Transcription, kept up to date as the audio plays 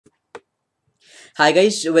Hi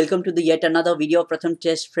guys, welcome to the yet another video of Pratham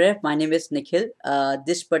Test Prep. My name is Nikhil.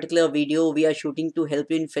 This particular video we are shooting to help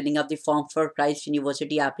you in filling up the form for Christ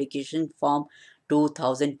University application form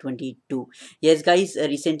 2022. Yes guys,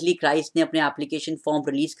 recently Christ ने अपने application form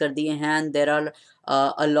release कर दिए हैं and there are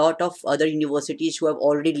a lot of other universities who have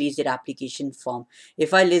already released their application form.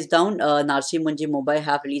 If I list down, Narsi Munji Mumbai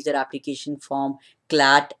have released their application form.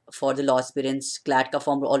 CLAT for the law aspirants, CLAT का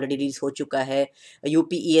form already release हो चुका है.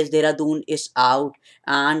 UPES Dehradun is out,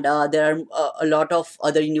 and there are a lot of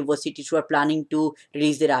other universities who are planning to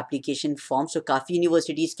release their application form. So काफ़ी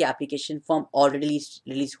universities के application form already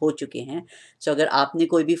release हो चुके हैं. So अगर आपने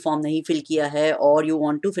कोई भी form नहीं fill किया है और you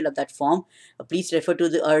want to fill up that form, please refer to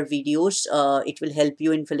our videos. It will help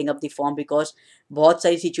you in filling up the form because बहुत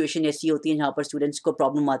सारी situation ऐसी होती है जहाँ पर students को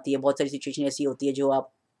problem आती है. बहुत सारी situation ऐसी होती है जो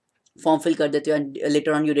आप फॉर्म फिल कर देते हो and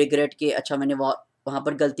later on you regret कि अच्छा मैंने वहाँ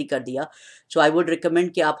पर गलती कर दिया. सो आई वुड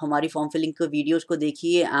रिकमेंड कि आप हमारी फॉर्म फिलिंग के वीडियोस को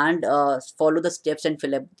देखिए and follow the steps and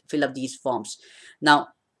fill up these forms.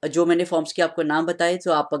 Now जो मैंने फॉर्म्स के आपको नाम बताए,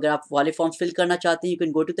 तो आप अगर आप वाले फॉर्म्स फिल करना चाहते हैं, you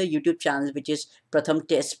can go to the YouTube channel which is प्रथम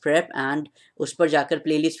टेस्ट प्रेप एंड उस पर जाकर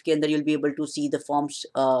प्लेलिस्ट के अंदर you'll be able to see the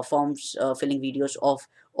forms filling videos of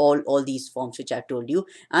all these forms which I told you,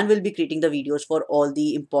 and we'll be creating the videos for all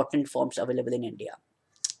the important forms available in India.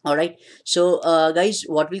 Alright, so guys,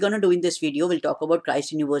 what we're gonna do in this video, we'll talk about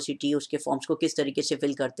Christ University, उसके forms को किस तरीके से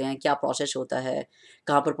fill करते हैं, क्या process होता है,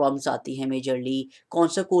 कहाँ पर प्रॉब्लम्स आती हैं मेजरली, कौन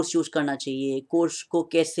सा कोर्स चूज़ करना चाहिए, कोर्स को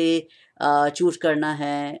कैसे चूज़ करना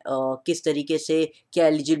है, किस तरीके से क्या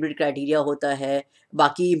एलिजिबिलिटी क्राइटेरिया होता है,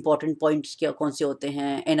 बाकी इंपॉर्टेंट पॉइंट्स क्या कौन से होते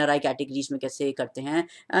हैं, NRI कैटेगरीज में कैसे करते हैं,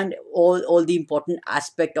 and all the important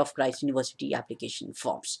aspect of Christ University application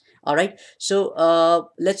forms. Alright, so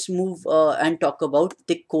let's move and talk about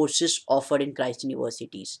the courses offered in Christ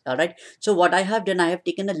universities. Alright, so what I have done, I have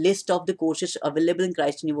taken a list of the courses available in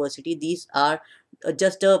Christ University. These are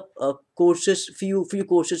just courses, few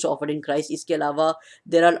courses offered in Christ. इसके अलावा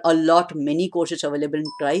there are a lot many courses available in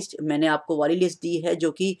Christ. मैंने आपको वाली list दी है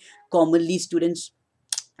जो कि commonly students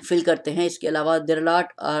fill करते हैं. इसके अलावा there are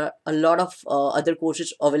a lot of other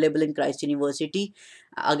courses available in Christ university.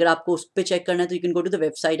 अगर आपको उस पर चेक करना है तो you can go to the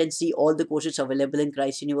website and see all the courses available in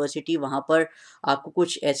Christ university. वहाँ पर आपको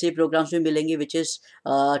कुछ ऐसे प्रोग्राम्स भी मिलेंगे which is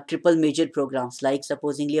triple major programmes. Like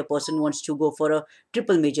supposedly a person wants to go for a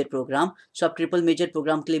triple major programme, सो आप triple major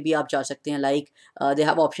programme के लिए भी आप जा सकते हैं. Like they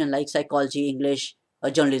have option like psychology, English,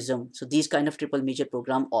 journalism. So these kind of triple major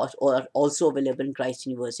program are also available in Christ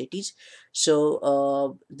universities. So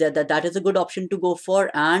that is a good option to go for.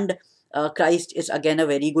 And Christ is again a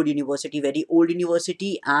very good university, very old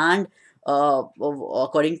university, and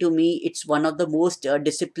according to me, it's one of the most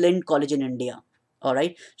disciplined college in India. All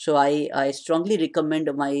right, so I strongly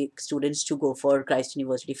recommend my students to go for Christ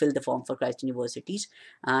University, fill the form for Christ universities,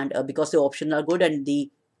 and because the options are good and the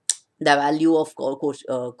value of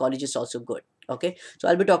college is also good. Okay, so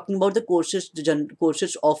I'll be talking about the courses,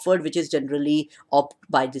 courses offered which is generally opt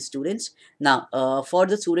by the students. Now for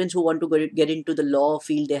the students who want to get into the law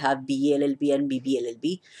field, they have BA LLB and BB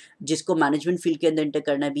LLB. जिसको management field के अंदर enter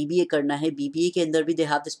करना है, BBA करना है, BBA के अंदर भी they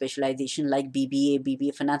have the specialisation like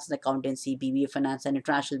BBA finance and accountancy, BBA finance and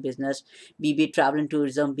international business, BBA travel and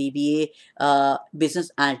tourism, BBA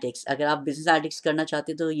business analytics. अगर आप बिजनेस एनालिटिक्स करना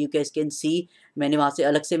चाहते हैं तो यू कैन सी, मैंने वहाँ से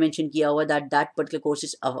अलग से मेंशन किया हुआ that particular course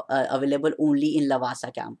is available only in Lavasa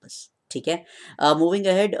campus. ठीक है, moving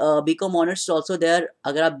ahead, BCom honours also there.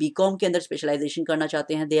 अगर आप बीकॉम के अंदर स्पेशलाइजेशन करना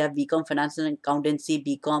चाहते हैं, they have BCom finance and accountancy,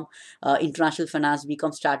 BCom international finance,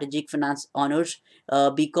 BCom strategic finance honours,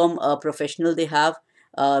 BCom professional. They have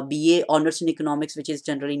BA honors in economics, which is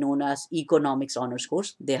generally known as economics honors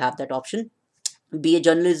course. They have that option. BA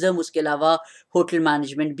journalism, उसके अलावा hotel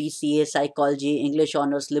management, BCA psychology, English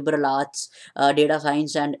honours, liberal arts, data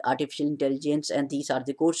science and artificial intelligence, and these are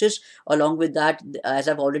the courses. Along with that, as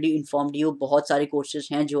I already informed you, बहुत सारे courses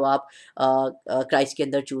हैं जो आप Christ के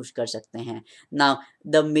अंदर choose कर सकते हैं. Now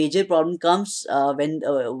the major problem comes when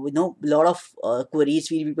you know lot of queries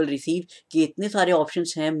people receive कि इतने सारे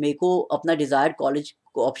ऑप्शंस हैं, मेरे को अपना डिज़ायर्ड कॉलेज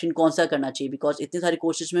ऑप्शन कौन सा करना चाहिए, बिकॉज इतने सारे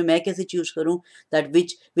कोर्सेज में मैं कैसे चूज़ करूँ that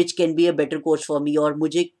which can be a better course for me, और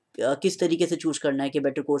मुझे किस तरीके से चूज़ करना है कि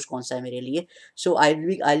बेटर कोर्स कौन सा है मेरे लिए. सो I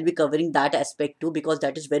will be covering that aspect to, because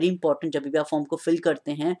that is very important. जब भी आप फॉर्म को फिल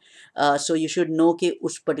करते हैं, सो यू शुड नो कि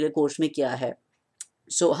उस पर्टिकुलर कोर्स में क्या है.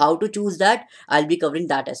 So how to choose that, I will be covering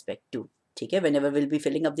that aspect to. ठीक है, whenever we'll be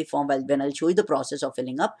filling up the form, when I'll show you the process of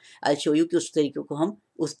filling up, I'll show you कि उस तरीके को हम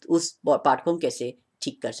उस part को हम कैसे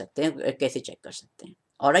ठीक कर सकते हैं, कैसे चेक कर सकते हैं.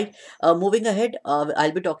 All right, moving ahead,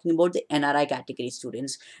 I'll be talking about the NRI category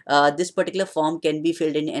students. This particular form can be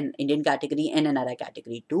filled in an Indian category and NRI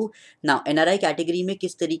category too. Now NRI category में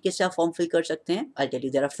किस तरीके से आप फॉर्म फिल कर सकते हैं? I'll tell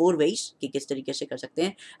you there are 4 ways कि किस तरीके से कर सकते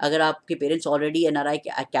हैं. अगर आपके पेरेंट्स ऑलरेडी NRI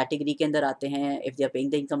कैटेगरी के अंदर आते हैं, if they are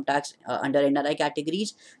paying the income tax under NRI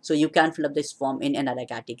categories, so you can fill up this form in NRI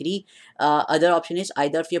category. Other option is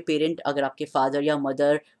either if your parent, अगर आपके father या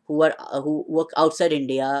mother who work outside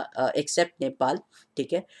India except Nepal,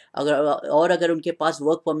 ठीक है, अगर उनके पास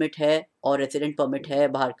work permit है और resident permit है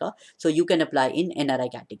बाहर का, so you can apply in NRI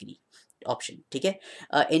category option, ठीक है.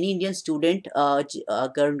 एनी इंडियन स्टूडेंट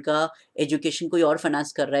अगर उनका एजुकेशन कोई और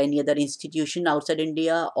फाइनेंस कर रहा है, any other institution outside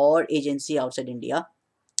India और एजेंसी आउटसाइड इंडिया,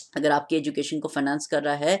 अगर आपके एजुकेशन को फाइनेंस कर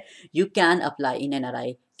रहा है, you can apply in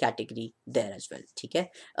NRI category there as well, ठीक है.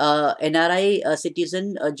 NRI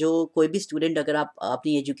सिटीजन जो कोई भी स्टूडेंट, अगर आप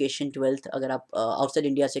अपनी एजुकेशन 12th अगर आप आउटसाइड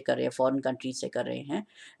इंडिया से कर रहे हैं, फॉरेन कंट्रीज से कर रहे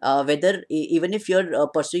हैं, weather even if you are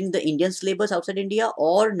pursuing the Indian syllabus outside India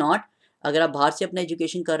और नॉट, अगर आप बाहर से अपना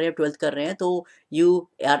एजुकेशन कर रहे हैं, 12th कर रहे हैं, तो you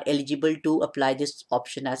are eligible to apply this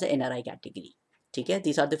option as a NRI category, ठीक है.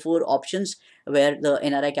 These are the 4 options where the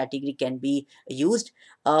NRI category can be used.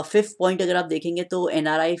 5th point अगर आप देखेंगे तो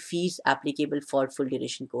NRI fees applicable for full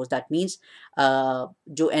duration course. That means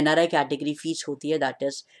जो NRI category fees होती है, that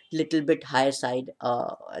is little bit higher side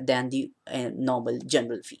then the normal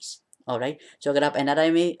general fees. Alright, सो अगर आप NRI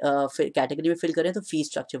में कैटेगरी में फिल करें तो fees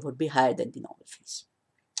structure would be higher than the normal fees.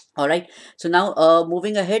 Alright, so now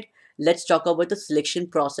moving ahead, let's talk about the selection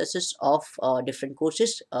processes of different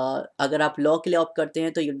courses. अगर आप law के लिए ऑप्ट करते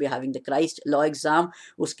हैं तो you'll be having the Christ law exam.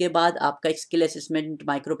 उसके बाद आपका एक स्किल असेसमेंट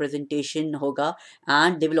माइक्रो प्रेजेंटेशन होगा,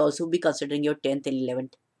 and they will also be considering your 10th and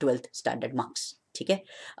 11th 12th standard marks, ठीक है.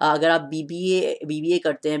 अगर आप BBA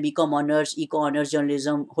करते हैं, BCom honours, eco honours,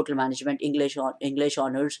 journalism, hotel management, English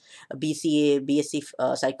honours, BCA, BSc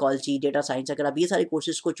psychology, data science, अगर आप ये सारे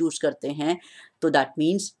कोर्सेज को चूज करते हैं, तो दैट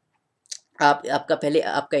मीन्स आपका पहले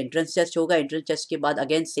आपका एंट्रेंस टेस्ट होगा. एंट्रेंस टेस्ट के बाद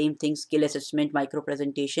again same thing, skill assessment, micro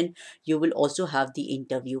presentation. You will also have the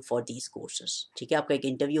interview for these courses, ठीक है. आपका एक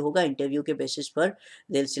इंटरव्यू होगा, इंटरव्यू के बेसिस पर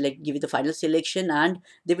they will select, give you the final selection, and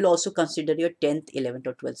they will also consider your 10th 11th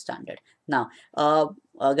और 12th standard. Now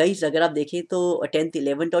guys, अगर आप देखें तो 10th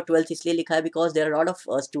 11th और 12th इसलिए लिखा है because there are lot of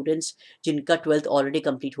students जिनका 12th ऑलरेडी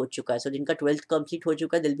कंप्लीट हो चुका है. सो जिनका 12th कंप्लीट हो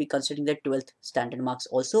चुका है, they will be considering that 12th standard marks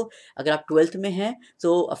also. अगर आप 12th में हैं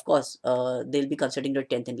तो of course they will be considering your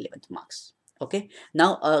 10th and 11th marks. Okay,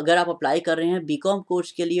 now अगर आप अप्लाई कर रहे हैं BCom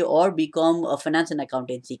कोर्स के लिए और BCom फाइनेंस एंड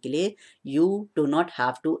अकाउंटेंसी के लिए, you do not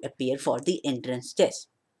have to appear for the entrance test.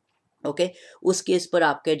 Okay, उस केस पर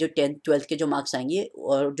आपके जो 10th 12th के जो मार्क्स आएंगे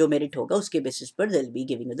और जो मेरिट होगा, उसके बेसिस पर they will be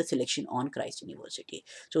giving the selection on Christ university.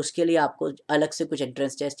 सो उसके लिए आपको अलग से कुछ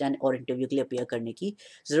एंट्रेंस टेस्ट एंड और इंटरव्यू के लिए अपीयर करने की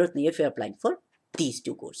जरूरत नहीं है फिर applying for these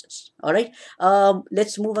 2 courses. All right,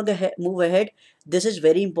 let's move ahead. This is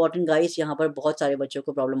very important guys. यहाँ पर बहुत सारे बच्चों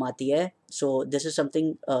को प्रॉब्लम आती है, so this is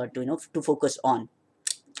something to focus on.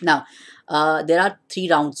 Now, there are 3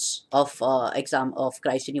 rounds of exam of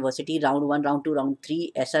Christ University. Round 1, round 2, round 3.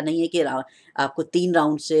 ऐसा नहीं है कि आपको 3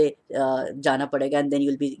 राउंड से जाना पड़ेगा and then you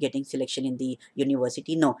will be getting selection in the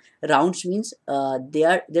university. No, rounds means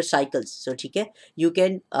they're cycles. So ठीक है, you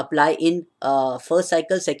can apply in first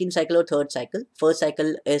cycle, second cycle और third cycle. First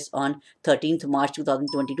cycle is on 13th March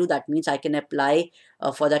 2022. That means I can apply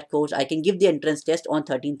for that course. I can give the entrance test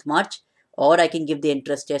on 13th March, or I can give the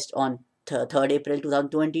entrance test on 3rd April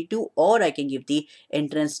 2022, or I can give the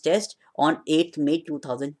entrance test on 8th May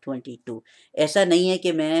 2022. ऐसा नहीं है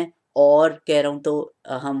कि मैं और कह रहा हूँ तो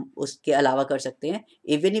हम उसके अलावा कर सकते हैं.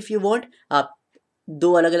 इवन इफ यू वांट, आप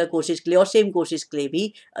 2 अलग अलग कोर्सेज के लिए और सेम कोर्सेज के लिए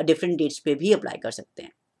भी डिफरेंट डेट्स पे भी अप्लाई कर सकते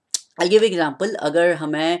हैं. आई गिव एग्जाम्पल, अगर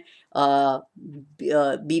हमें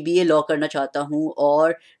BBA लॉ करना चाहता हूँ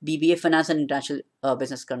और BBA finance and international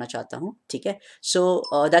business करना चाहता हूँ, ठीक है.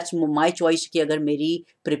 सो दैट्स माय चॉइस कि अगर मेरी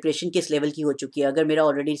प्रिपरेशन किस लेवल की हो चुकी है, अगर मेरा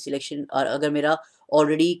ऑलरेडी सिलेक्शन और अगर मेरा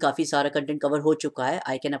ऑलरेडी काफ़ी सारा कंटेंट कवर हो चुका है,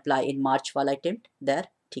 आई कैन अप्लाई इन मार्च वाला अटेम्प्ट देयर,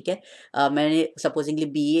 ठीक है. मैंने सपोजिंगली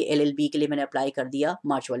BA LLB के लिए मैंने अप्लाई कर दिया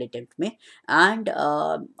मार्च वाले अटेम्प्ट में, and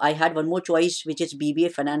I had one more choice which is BBA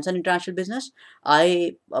finance and international business.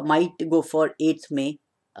 I might go for 8th May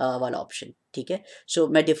वाला ऑप्शन, ठीक है. सो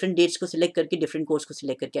मैं डिफरेंट डेट्स को सिलेक्ट करके, डिफरेंट कोर्स को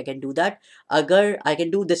सिलेक्ट करके आई कैन डू दैट. अगर I can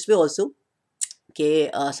do this way also कि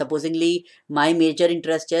supposedly my major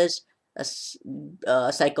interest is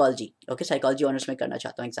psychology. Okay, psychology honours में करना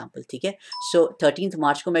चाहता हूँ एग्जाम्पल, ठीक है. सो 13th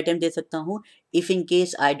March को मैं अटेम्प्ट दे सकता हूँ. If in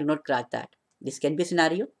case I do not crack that, this can be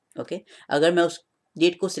scenario. Okay, अगर मैं उस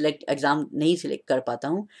डेट को सिलेक्ट एग्जाम नहीं सिलेक्ट कर पाता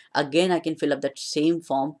हूँ, again I can fill up that same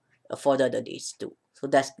form for the other dates to. So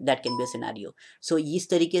that can be a scenario. सो इस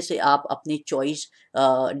तरीके से आप अपनी चॉइस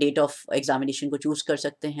डेट ऑफ एग्जामिनेशन को चूज कर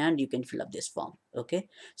सकते हैं and you can fill up this form. Okay,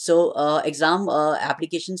 so exam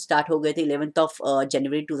application start हो गए थे 11th of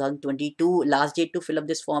January 2022. Last date to fill up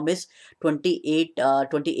this form is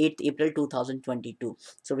 28th April 2022.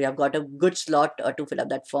 So we have got a good slot to fill up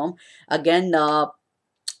that form. Again,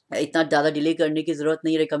 इतना ज़्यादा delay करने की ज़रूरत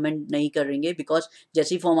नहीं, recommend नहीं करेंगे, बिकॉज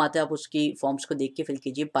जैसे ही फॉर्म आता है आप उसकी फॉर्म्स को देख के फिल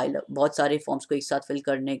कीजिए. पाइल बहुत सारे फॉर्म्स को एक साथ फिल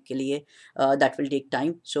करने के लिए that will take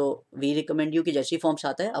time. So we recommend you कि जैसे ही फॉर्म्स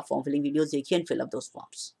आता है आप फॉर्म फिलिंग वीडियोस देखिए and fill up those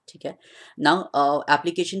forms. ठीक है. Now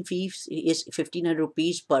application fees is 1500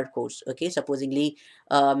 rupees पर कोर्स. ओके, सपोजिंगली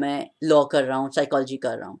मैं लॉ कर रहा हूँ, साइकोलॉजी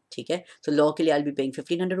कर रहा हूँ. ठीक है. तो लॉ के लिए आई be paying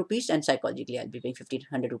 1500 rupees and psychology के लिए आई बी पेइंग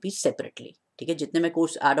 1500 रुपीज़ सेपरेटली. ठीक है. जितने मैं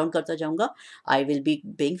कोर्स एड ऑन करता जाऊँगा I will be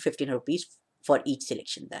paying 15 rupees for each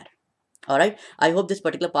selection there. All right. I hope this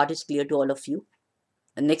particular part is clear to all of you.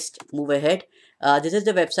 Next, move ahead. This is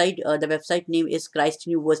the website. The website name is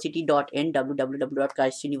christuniversity.in.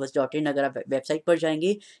 www.christuniversity.in. अगर आप website पर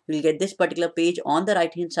जाएंगे, you will get this particular page. On the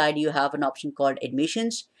right hand side, you have an option called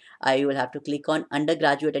admissions. I will have to click on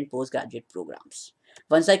undergraduate and postgraduate programs.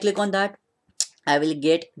 Once I click on that, I will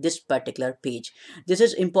get this particular page. This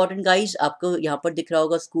is important guys. आपको यहाँ पर दिख रहा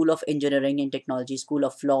होगा School of Engineering and Technology, School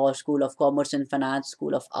of Law, School of Commerce and Finance,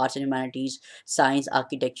 School of Arts and Humanities, Science,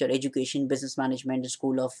 Architecture, Education, Business Management,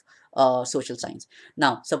 School of Social Science. Now,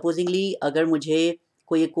 supposingly अगर मुझे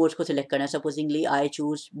कोई एक कोर्स को सिलेक्ट करना है, supposingly I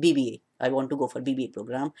choose BBA. I want to go for BBA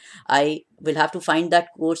program. I will have to find that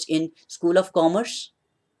course in School of Commerce.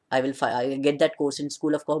 I will get that course in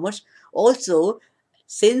School of Commerce. Also,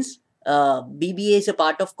 since BBA is a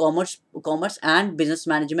part of commerce and business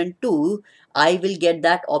management too, I will get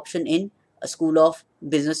that option in a School of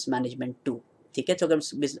Business Management too. ठीक है. तो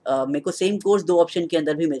अगर मेरे को same course दो option के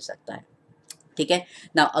अंदर भी मिल सकता है. ठीक है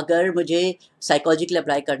ना. अगर मुझे साइकोलॉजी के लिए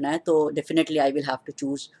अप्लाई करना है तो definitely I will have to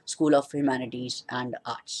choose school of humanities and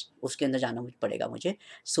arts. उसके अंदर जाना पड़ेगा मुझे.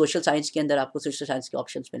 सोशल साइंस के अंदर आपको सोशल साइंस के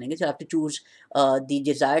ऑप्शंस मिलेंगे. So have to choose the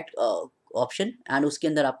desired option and उसके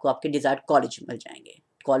अंदर आपको आपके डिजायर्ड कॉलेज मिल जाएंगे,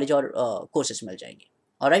 कॉलेज और कोर्सेज मिल जाएंगे.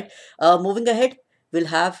 Alright, moving ahead, will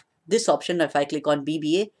have this option. If I click on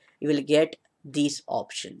BBA, you will get these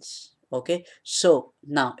options. Okay, so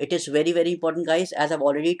now it is very very important guys, as I've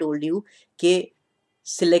already told you कि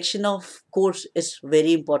selection of course is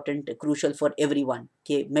very important, crucial for everyone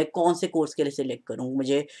कि मैं कौन से course के लिए select करूँ.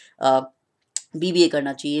 मुझे BBA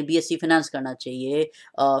करना चाहिए, BSc फाइनेंस करना चाहिए,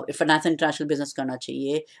 फाइनेंस एंड इंटरनेशनल बिजनेस करना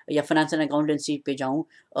चाहिए, या फाइनेंस एंड अकाउंटेंसी पे जाऊँ,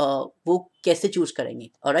 वो कैसे चूज़ करेंगे.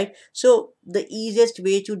 Alright, so the easiest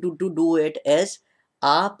way to do it is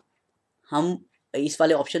हम इस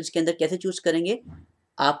वाले ऑप्शंस के अंदर कैसे चूज़ करेंगे.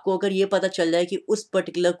 आपको अगर ये पता चल जाए कि उस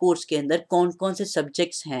पर्टिकुलर कोर्स के अंदर कौन कौन से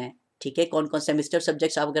सब्जेक्ट्स हैं, ठीक है, कौन कौन सेमेस्टर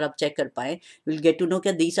सब्जेक्ट्स अगर आप चेक कर पाएँ, विल गेट टू नो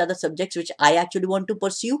कि these are the subjects which I actually want to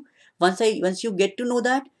pursue. once you get to know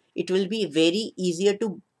that, it will be very easier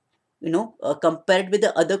to compare it with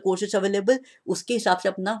the other courses available. उसके हिसाब से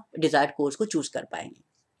अपना desired course को choose कर पाएंगे.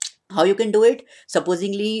 How you can do it?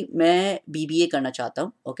 Supposingly मैं BBA करना चाहता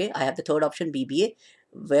हूँ. Okay, I have the third option BBA,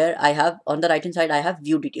 where I have on the right hand side I have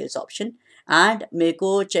view details option, and मेरे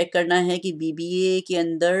को check करना है कि BBA के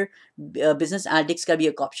अंदर business analytics का भी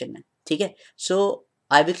एक option है. ठीक है. So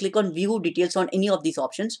I will click on view details on any of these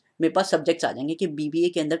options. मेरे पास subjects आ जाएंगे कि BBA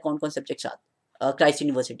के अंदर कौन कौन subjects क्राइस्ट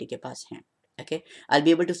यूनिवर्सिटी के पास हैं. Okay, I'll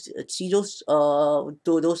be able to see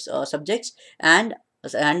those subjects, and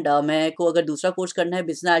मैं को अगर दूसरा कोर्स करना है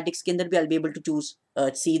बिजनेस एनालिटिक्स के अंदर भी I'll be able to choose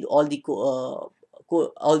see all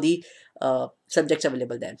the subjects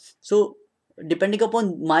available there. So depending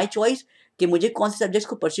upon my choice कि मुझे कौन से सब्जेक्ट्स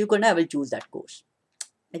को परस्यू करना है, I will choose that course.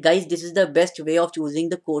 Guys, this is the best way of choosing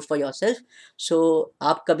the course for yourself. So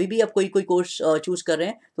आप कभी भी आप कोई कोर्स चूज कर रहे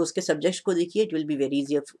हैं तो उसके सब्जेक्ट्स को देखिए. It will be very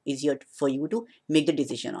easier for you to make the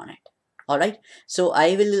decision on it. Alright, so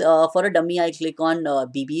I will for a dummy I click on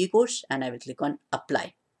BBA course and I will click on apply.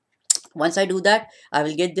 Once I do that, I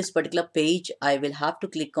will get this particular page. I will have to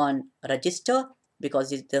click on register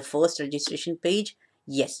because it's the first registration page.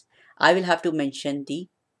 Yes, I will have to mention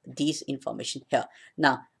these information here.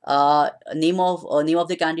 Now name of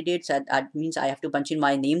the candidates, that means I have to punch in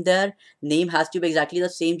my name there. Name has to be exactly the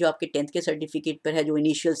same जो आपके 10th के certificate पर है, जो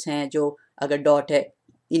initials हैं, जो अगर dot है,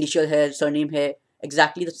 इनिशियल है, सरनेम है,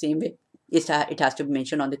 exactly the same way it has to be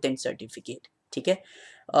mentioned on the 10th certificate. ठीक है.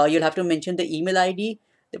 You'll have to mention the email ID,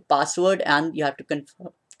 the password, and you have to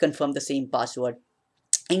confirm the same password.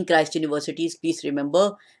 In Christ universities, please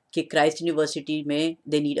remember कि Christ University में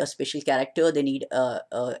they need a special character, they need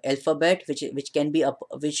alphabet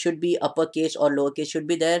which should be uppercase or lowercase should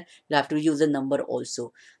be there. You have to use a number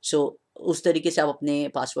also. So उस तरीके से आप अपने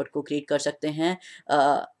password को create कर सकते हैं।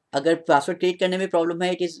 अगर पासवर्ड क्रिएट करने में प्रॉब्लम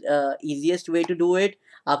है, it is easiest way to do it.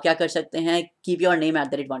 आप क्या कर सकते हैं, keep your name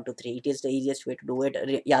 @123, it is the easiest way to do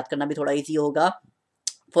it. याद करना भी थोड़ा ईजी होगा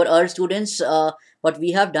for our students. What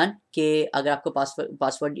we have done कि अगर आपको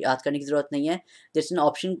पासवर्ड याद करने की ज़रूरत नहीं है, there is an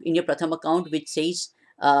option in your प्रथम account which says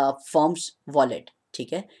forms wallet.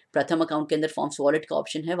 ठीक है, प्रथम अकाउंट के अंदर फॉर्म्स वॉलेट का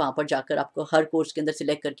ऑप्शन है, वहाँ पर जाकर आपको हर कोर्स के अंदर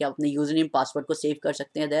सिलेक्ट करके आप अपने यूजर नेम पासवर्ड को सेव कर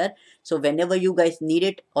सकते हैं there. So when ever you guys need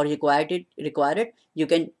it और require it you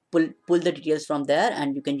can pull the details from there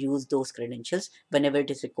and you can use those credentials whenever it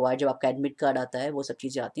is required। जब आपका admit card आता है वो सब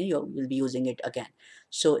चीज़ें आती हैं, you will be using it again।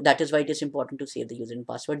 so that is why it is important to save the user and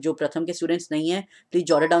password। जो प्रथम के स्टूडेंट्स नहीं है, please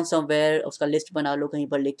jot it down somewhere, उसका लिस्ट बना लो, कहीं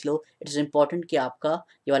पर लिख लो। इट इज़ इंपॉर्टेंट कि आपका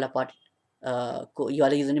ये वाला पार्ट को, ये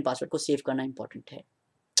वाला यूजर नेम पासवर्ड को सेव करना इंपॉर्टेंट है।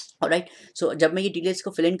 Alright, so जब मैं ये डिटेल्स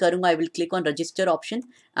को फिल इन करूँगा, I will click on register option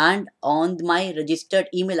and on my registered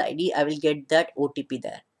email ID I will get that OTP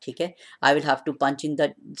there। ठीक है, I will have to punch in the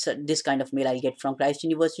this kind of male I get from Christ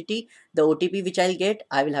university. The OTP which I'll get,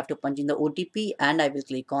 I will have to punch in the OTP and I will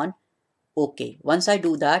click on OK। Once I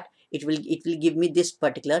do that, it will give me this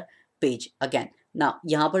particular page again। ना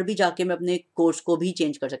यहाँ पर भी जाके मैं अपने course को भी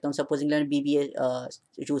change कर सकता हूँ। सपोजिंग मैंने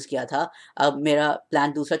BBA चूज़ किया था, अब मेरा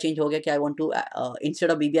प्लान दूसरा चेंज हो गया कि I want to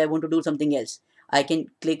instead of BBA I want to do something else. I can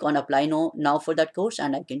click on apply now for that course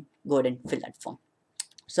and I can go and fill that form.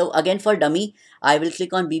 So again for dummy, I will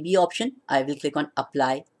click on BBA option, I will click on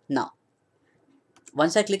apply now।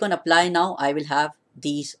 Once I click on apply now, I will have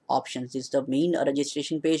these options। This is the main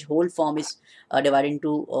registration page, whole form is divided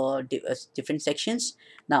into different sections।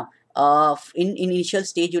 Now in initial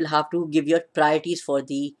stage you'll have to give your priorities for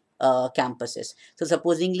the campuses। so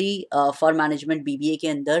supposingly for management BBA के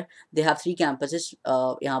अंदर they have 3 campuses।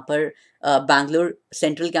 यहाँ पर Bangalore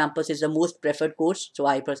Central Campus is the most preferred course। so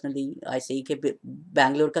I personally I say कि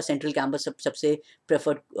Bangalore का Central Campus सबसे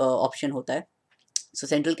preferred option होता है। so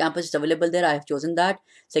central campus is available there, I have chosen that।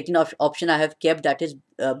 second option I have kept, that is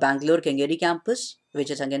Bangalore Kengeri campus,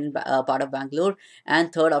 which is again part of Bangalore।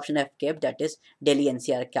 and third option I have kept, that is Delhi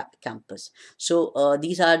NCR campus। so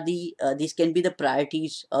these are the these can be the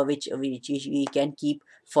priorities which we can keep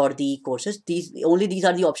for the courses। these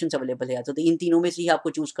are the options available here। so इन तीनों में से ही आपको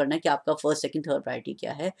choose करना है कि आपका first second third priority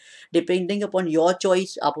क्या है। डिपेंडिंग अपॉन योर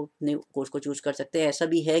चॉइस आप अपने कोर्स को चूज कर सकते हैं। ऐसा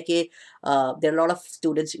भी है कि there are lot of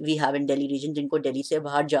students we have in Delhi reason जिनको दिल्ली से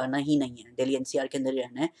बाहर जाना ही नहीं है, दिल्ली NCR के अंदर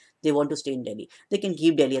रहना है, they want to stay in Delhi, they can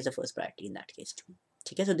keep Delhi as a first priority in that case to.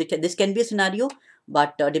 ठीक है, so this can be a scenario,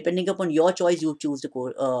 but depending upon your choice you choose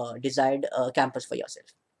the desired campus for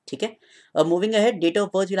yourself. ठीक है, moving ahead, date of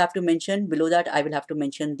birth you have to mention, below that I will have to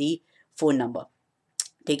mention the phone number.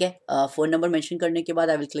 ठीक है, phone number mention करने के बाद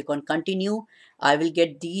I will click on continue. I will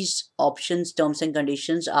get these options, terms and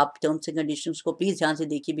conditions. आप terms and conditions को please ध्यान से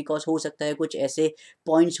देखिए, बिकॉज हो सकता है कुछ ऐसे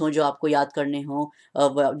पॉइंट्स हों जो आपको याद करने हों,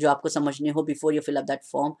 जो आपको समझने हो before you fill up that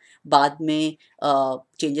form. बाद में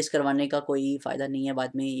चेंजेस करवाने का कोई फ़ायदा नहीं है,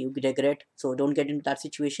 बाद में you regret. So don't get in that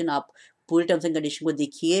situation. आप पूरे टर्म्स एंड कंडीशन को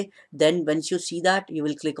देखिए, then once you see that you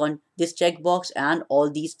will click on this check box and all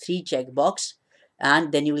these 3 check box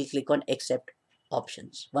and then you will click on accept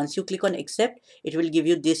options। once you click on accept it will give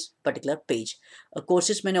you this particular page।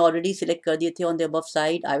 courses मैंने already select कर दिए थे on the above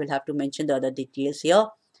side। I will have to mention the other details here।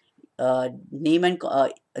 name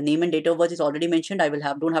and date of birth is already mentioned, I will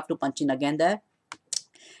don't have to punch in again there।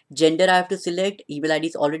 gender I have to select, email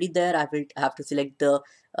ID is already there, I will have to select the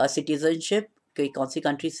citizenship, कौन सी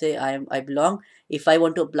country से I belong। if I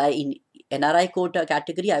want to apply in NRI code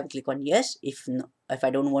category I will click on yes। if I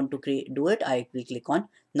don't want to do it I will click on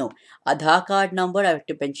no। Aadhaar card number I have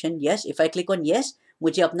to mention yes। if I click on yes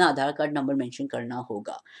मुझे अपना आधार card number mention करना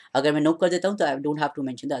होगा। अगर मैं no कर देता हूँ तो I don't have to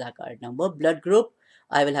mention the Aadhaar card number. Blood group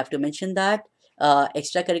I will have to mention that।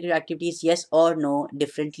 extra curricular activities yes or no,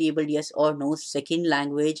 differently abled yes or no। second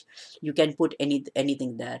language you can put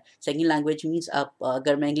anything there। second language means आप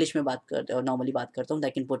अगर मैं English में बात करता हूँ, normally बात करता हूँ,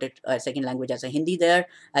 I can put it second language as a Hindi there।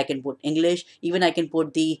 I can put English, even I can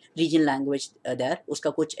put the region language there। उसका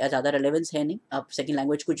कुछ ज़्यादा रेलेवेंस है नहीं, आप second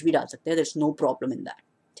language कुछ भी डाल सकते हैं, there is no problem in that।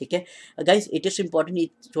 ठीक है गाइज, इट इज़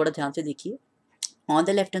इम्पॉर्टेंट, थोड़ा ध्यान से देखिए। on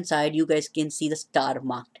the left hand side you guys can see the star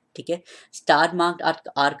marked। ठीक है, star marked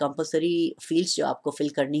are compulsory fields जो आपको फिल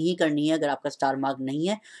करनी ही करनी है। अगर आपका स्टार मार्क नहीं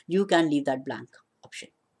है you can leave that blank option.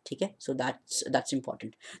 ठीक है, so that's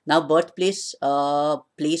important. Now birth place,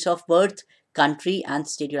 place of birth, country and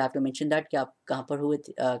state, you have to mention that कि आप कहाँ पर हुए,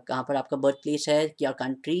 कहाँ पर आपका बर्थ प्लेस है, या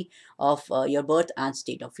country of your birth and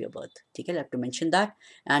state of your birth. ठीक है, you have to mention that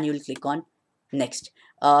and you will click on next।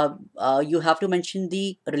 you have to mention the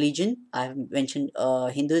religion, I have mentioned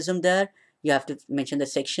Hinduism there। you have to mention the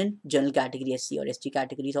section, general category, SC or ST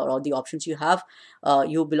categories, or all the options you have.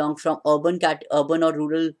 You belong from urban or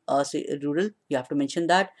rural, rural, you have to mention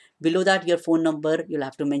that. Below that, your phone number, you'll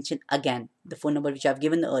have to mention again the phone number which I've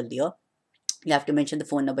given earlier. You have to mention the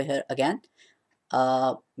phone number here again.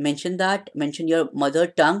 Mention your mother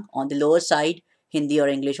tongue on the lower side, Hindi or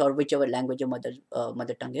English or whichever language your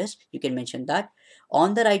mother tongue is, you can mention that.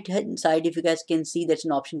 On the right hand side, if you guys can see, there's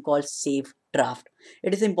an option called save draft.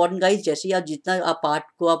 It is important guys, जैसे ही आप जितना आप part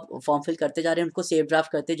को आप form fill करते जा रहे हैं उनको सेव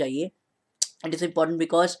ड्राफ्ट करते जाइए. It is important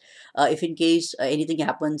because if in case anything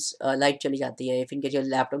happens, light चली जाती है, if in case your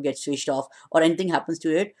laptop gets switched off or anything happens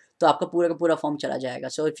to it, तो आपका पूरा का पूरा फॉर्म चला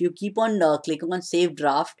जाएगा. So if you keep on clicking on save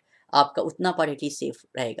draft, आपका उतना पार्ट एटलीस्ट सेफ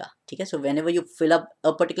रहेगा. ठीक है. So whenever you fill up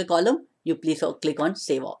a particular column, you please click on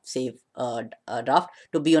save draft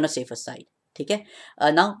to be on a safer side. ठीक है.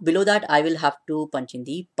 Now below that I will have to punch in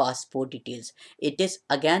the passport details. It is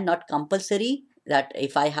again not compulsory that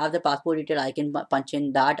if I have the passport detail I can punch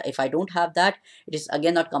in that. If I don't have that, it is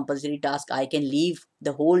again not compulsory task. I can leave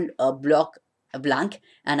the whole block blank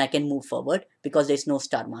and I can move forward because there is no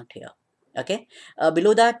star marked here. Okay.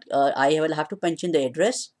 Below that I will have to punch in the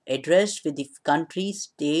address with the country,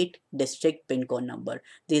 state, district, pin code number.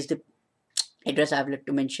 This is the address I have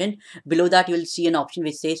to mention. Below that you will see an option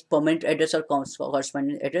which says permanent address or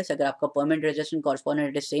correspondent address. अगर आपका permanent address and correspondent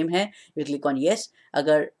address same है, you click on yes.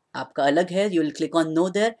 अगर आपका अलग है, you will click on no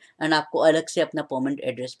there, and आपको अलग से अपना permanent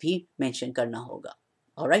address भी mention करना होगा.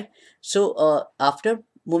 Alright. So after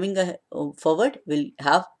moving forward, we'll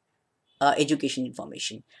have education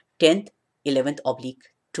information, 10th, 11th oblique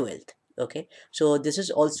 12th. Okay, so this is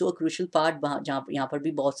also a crucial part जहाँ यहाँ पर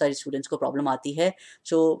भी बहुत सारे स्टूडेंट्स को प्रॉब्लम आती है.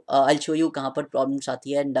 So I'll show you कहाँ पर प्रॉब्लम्स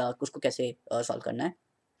आती है and उसको कैसे सॉल्व करना है.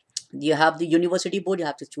 You have the university board, you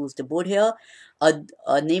have to choose the board here.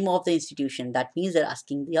 A name of the institution, that means they're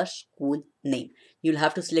asking your school name. You'll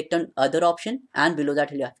have to select an other option, and below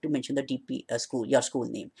that you have to mention the DP school, your school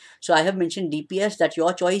name. So I have mentioned DPS, that's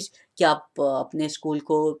your choice कि आप अपने school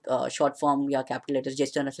को short form या capital letters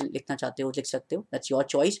जिस तरह से लिखना चाहते हो लिख सकते हो. That's your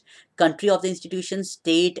choice. Country of the institution,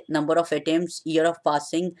 state, number of attempts, year of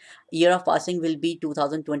passing will be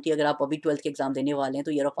 2020. अगर आप अभी 12th के एग्जाम देने वाले हैं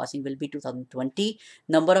तो year of passing will be 2020.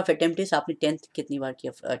 Number of attempts, आपने 10th कितनी बार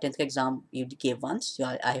किया, 10th का exam you give once,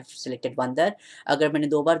 I have selected one there. अगर मैंने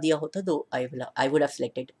 2 बार दिया होता तो I would have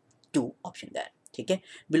selected 2 option there. ठीक है.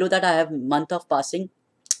 Below that I have month of passing.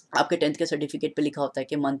 आपके 10th के सर्टिफिकेट पे लिखा होता है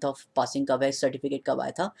कि मंथ ऑफ पासिंग कब है, सर्टिफिकेट कब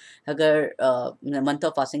आया था. अगर मंथ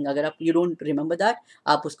ऑफ पासिंग अगर आप यू डोंट रिमेंबर दैट,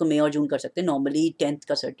 आप उसको मई और जून कर सकते हैं. नॉर्मली 10th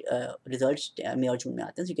का रिजल्ट्स मई और जून में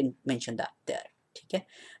आते हैं, so you can mention that there. ठीक है.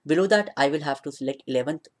 Below that I will have to select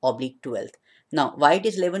 11th oblique 12th. Now why it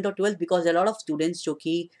is 11th और 12th, because there are lot of students जो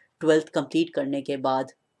कि 12th कंप्लीट करने के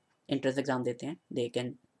बाद एंट्रेंस एग्जाम देते हैं. They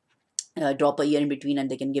can drop a year in between and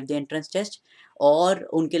they can give the entrance test, और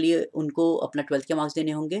उनके लिए उनको अपना 12th के मार्क्स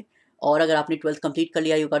देने होंगे. और अगर आपने 12th कंप्लीट कर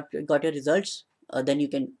लिया, you got your results, then you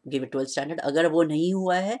can give it 12th standard. अगर वो नहीं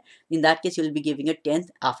हुआ है, in that case you will be giving a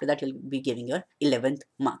 10th. After that you will be giving your 11th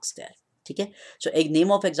marks there. ठीक है. सो एक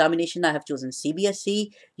name of examination I have chosen CBSE,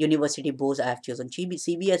 university boards I have chosen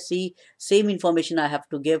CBSE. Same information I have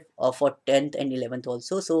to give for 10th and 11th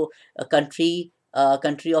also. So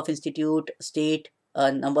country of institute, state,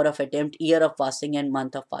 number of attempt, year of passing and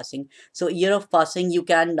month of passing. So year of passing you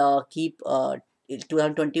can keep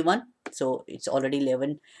 2021. So it's already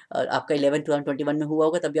 11. आपका 11 2021 में हुआ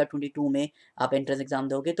होगा, तभी आप 22 में आप entrance exam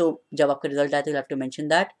दोगे. तो जब आपका रिजल्ट आए तो you have to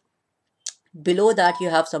mention that. Below that you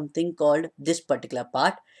have something called this particular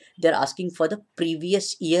part. They're asking for the previous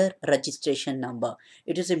year registration number.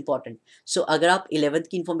 It is important. So अगर आप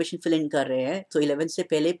 11th की information fill in कर रहे हैं तो 11th से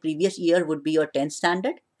पहले previous year would be your 10th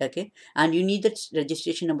standard. Okay, and you need the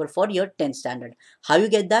registration number for your 10th standard. How you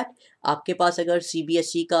get that? आपके पास अगर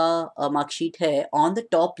CBSE का marksheet है, on the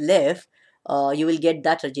top left you will get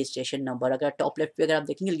that registration number. अगर top left पे अगर आप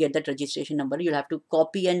देखेंगे, you'll get that registration number. You'll have to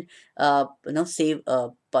copy and save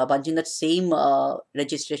punch in that same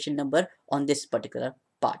registration number on this particular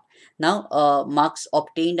part. Now marks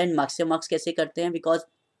obtained and maximum marks कैसे करते हैं, because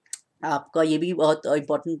आपका ये भी बहुत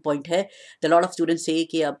इंपॉर्टेंट पॉइंट है. द लॉट ऑफ स्टूडेंट्स से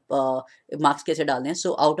कि आप मार्क्स कैसे डालते हैं.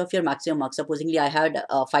 So out of your maximum marks, supposedly I had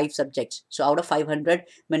 5 subjects, so out of 500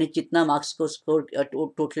 मैंने जितना मार्क्स को स्कोर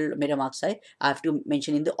टोटल मेरे मार्क्स आए, I have to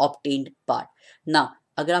mention in the obtained part. ना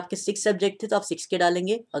अगर आपके 6 सब्जेक्ट थे तो आप 6 के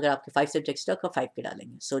डालेंगे, अगर आपके 5 सब्जेक्ट्स थे तो आप 5 के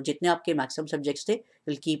डालेंगे. सो जितने आपके मैक्सिमम सब्जेक्ट्स थे,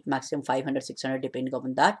 will keep maximum 500 600 depending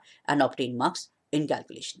on that and obtain marks in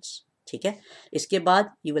calculations. ठीक है. इसके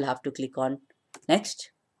बाद you will have to click on next.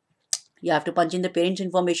 You have to punch in the parents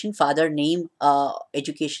information, father name,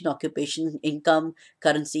 education, occupation, income,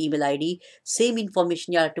 currency, email ID. Same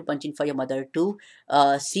information you have to punch in for your mother too.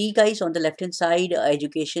 See guys, on the left hand side,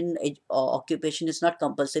 education, occupation is not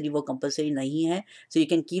compulsory, वो compulsory नहीं है, so you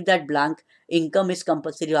can keep that blank. Income is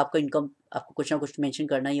compulsory, आपको income आपको कुछ ना कुछ mention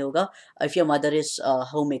करना ही होगा. If your mother is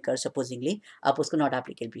homemaker supposingly, आप उसको not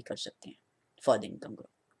applicable भी कर सकते हैं for the income group.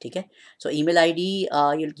 ठीक है. So email ID,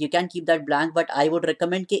 you can keep that blank, but I would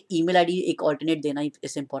recommend कि email ID एक alternate देना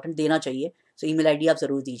is important, देना चाहिए. So email ID आप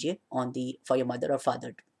ज़रूर दीजिए on the for your mother or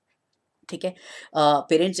father. ठीक है.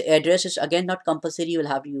 Parents address is again not compulsory.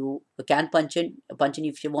 You can punch in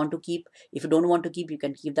if you want to keep. If you don't want to keep, you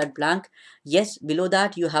can keep that blank. Yes, below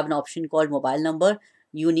that you have an option called mobile number.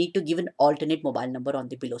 You need to give an alternate mobile number on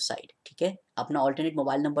the below side. ठीक है. अपना alternate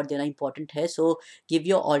mobile number देना important है. So give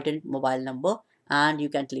your alternate mobile number and you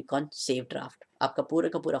can click on save draft. आपका पूरा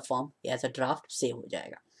का पूरा form as a draft save हो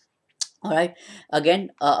जाएगा. All right. Again,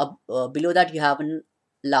 below that you have an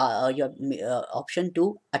your option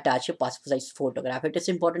to attach a passport size photograph. It is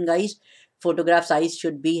important, guys. Photograph size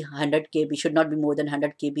should be 100 KB, should not be more than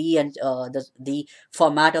 100 KB, and the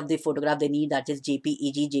format of the photograph they need, that is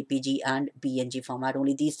JPEG, JPG, and PNG format.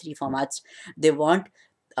 Only these three formats they want.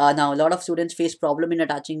 Now a lot of students face problem in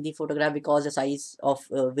attaching the photograph because the size of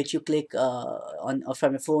which you click on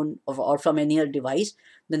from a phone or from any other device,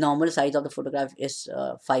 the normal size of the photograph is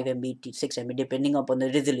 5 MB to 6 MB depending upon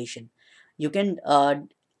the resolution. You can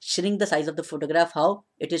shrink the size of the photograph. How?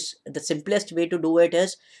 It is the simplest way to do it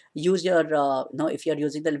is use your if you are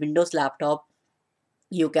using the Windows laptop,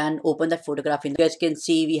 you can open that photograph. In, you guys can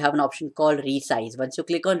see we have an option called resize. Once you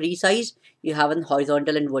click on resize, you have an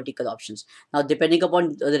horizontal and vertical options. Now depending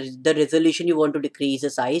upon the resolution you want to decrease the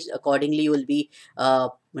size, accordingly you will be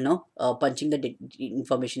punching the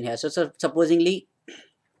information here. So supposingly,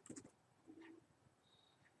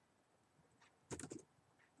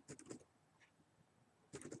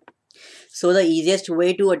 so the easiest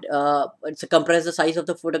way to compress the size of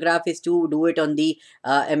the photograph is to do it on the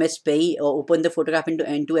MS Paint. Open the photograph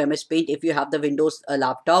into MS Paint. If you have the Windows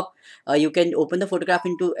laptop, you can open the photograph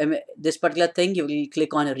into this particular thing. You will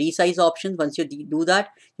click on a resize option. Once you do that,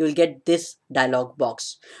 you will get this dialog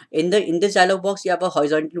box. In this dialog box, you have a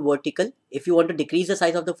horizontal, vertical. If you want to decrease the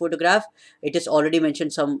size of the photograph, it is already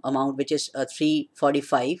mentioned some amount, which is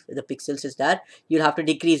 345. The pixels is there. You'll have to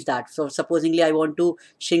decrease that. So supposingly I want to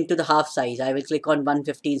shrink to the half size, I will click on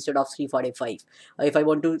 150 instead of 345. If I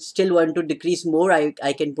want to decrease more, I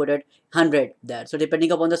can put it 100 there. So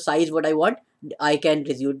depending upon the size what I want, I can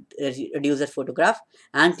reduce that photograph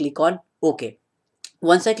and click on OK.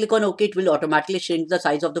 Once I click on OK, it will automatically shrink the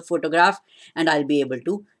size of the photograph and I'll be able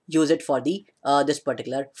to use it for the this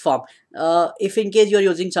particular form. If in case you're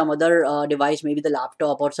using some other device, maybe the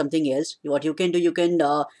laptop or something else, what you can do, you can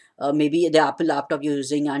maybe the Apple laptop you're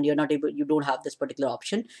using and you don't have this particular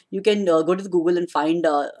option, you can go to the Google and find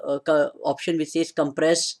option which says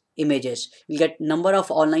compress images. You'll get number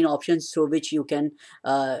of online options through which you can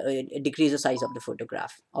decrease the size of the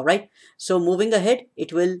photograph. All right, so moving ahead,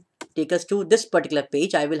 it will take us to this particular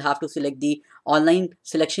page. I will have to select the online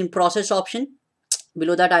selection process option.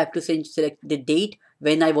 Below that I have to select the date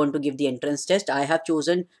when I want to give the entrance test. I have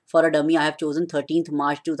chosen, for a dummy, I have chosen 13th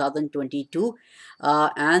March 2022,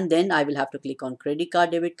 and then I will have to click on credit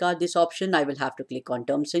card, debit card, this option. I will have to click on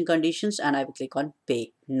terms and conditions and I will click on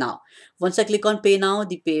pay now. Once I click on pay now,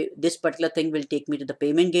 this particular thing will take me to the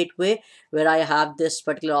payment gateway where I have this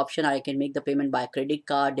particular option. I can make the payment by credit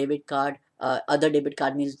card, debit card, other debit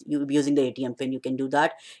card means you using the ATM pin, you can do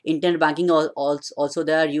that. Internet banking also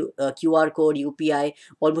there. QR code, UPI,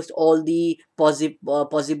 almost all the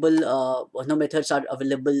possible methods are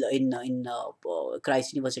available in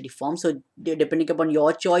Christ University form. So depending upon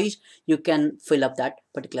your choice, you can fill up that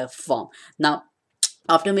particular form. Now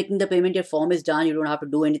after making the payment, your form is done. You don't have to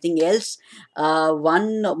do anything else.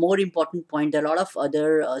 One more important point, there are a lot of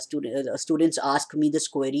other students ask me this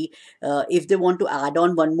query. If they want to add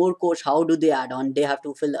on one more course, how do they add on? They have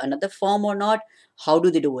to fill another form or not? How do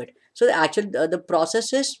they do it? So actually the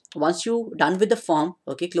process is, once you done with the form,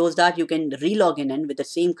 okay, close that, you can re-log in with the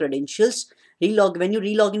same credentials. When you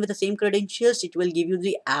re-log in with the same credentials, it will give you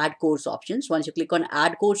the add course options. Once you click on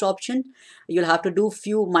add course option, you'll have to do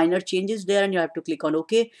few minor changes there and you have to click on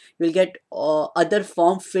OK. You'll get other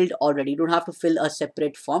form filled already. You don't have to fill a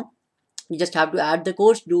separate form. You just have to add the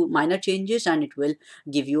course, do minor changes, and it will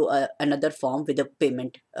give you another form with a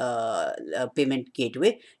payment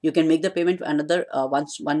gateway. You can make the payment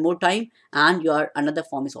one more time and your another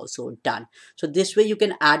form is also done. So this way you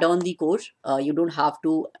can add on the course. You don't have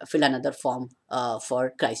to fill another form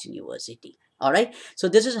for Christ University. All right, so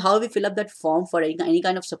this is how we fill up that form. For any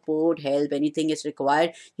kind of support, help, anything is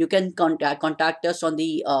required, you can contact us on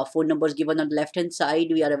the phone numbers given on the left hand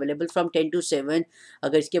side. We are available from 10 to 7.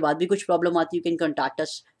 अगर इसके बाद भी कुछ problem आती, you can contact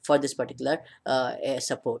us for this particular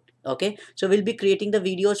support. Okay, so we'll be creating the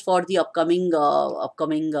videos for the upcoming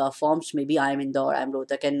forms. Maybe I am Indore, I am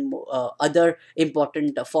Rohtak, and other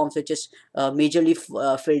important forms which is majorly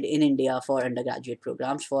filled in India for undergraduate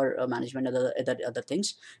programs, for management, other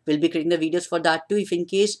things. We'll be creating the videos for that too. If in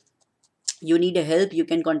case you need a help, you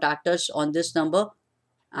can contact us on this number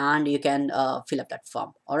and you can fill up that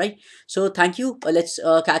form. All right, so thank you. Let's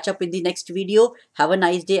catch up in the next video. Have a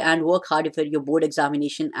nice day and work hard for your board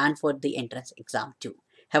examination and for the entrance exam too.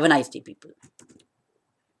 Have a nice day, people.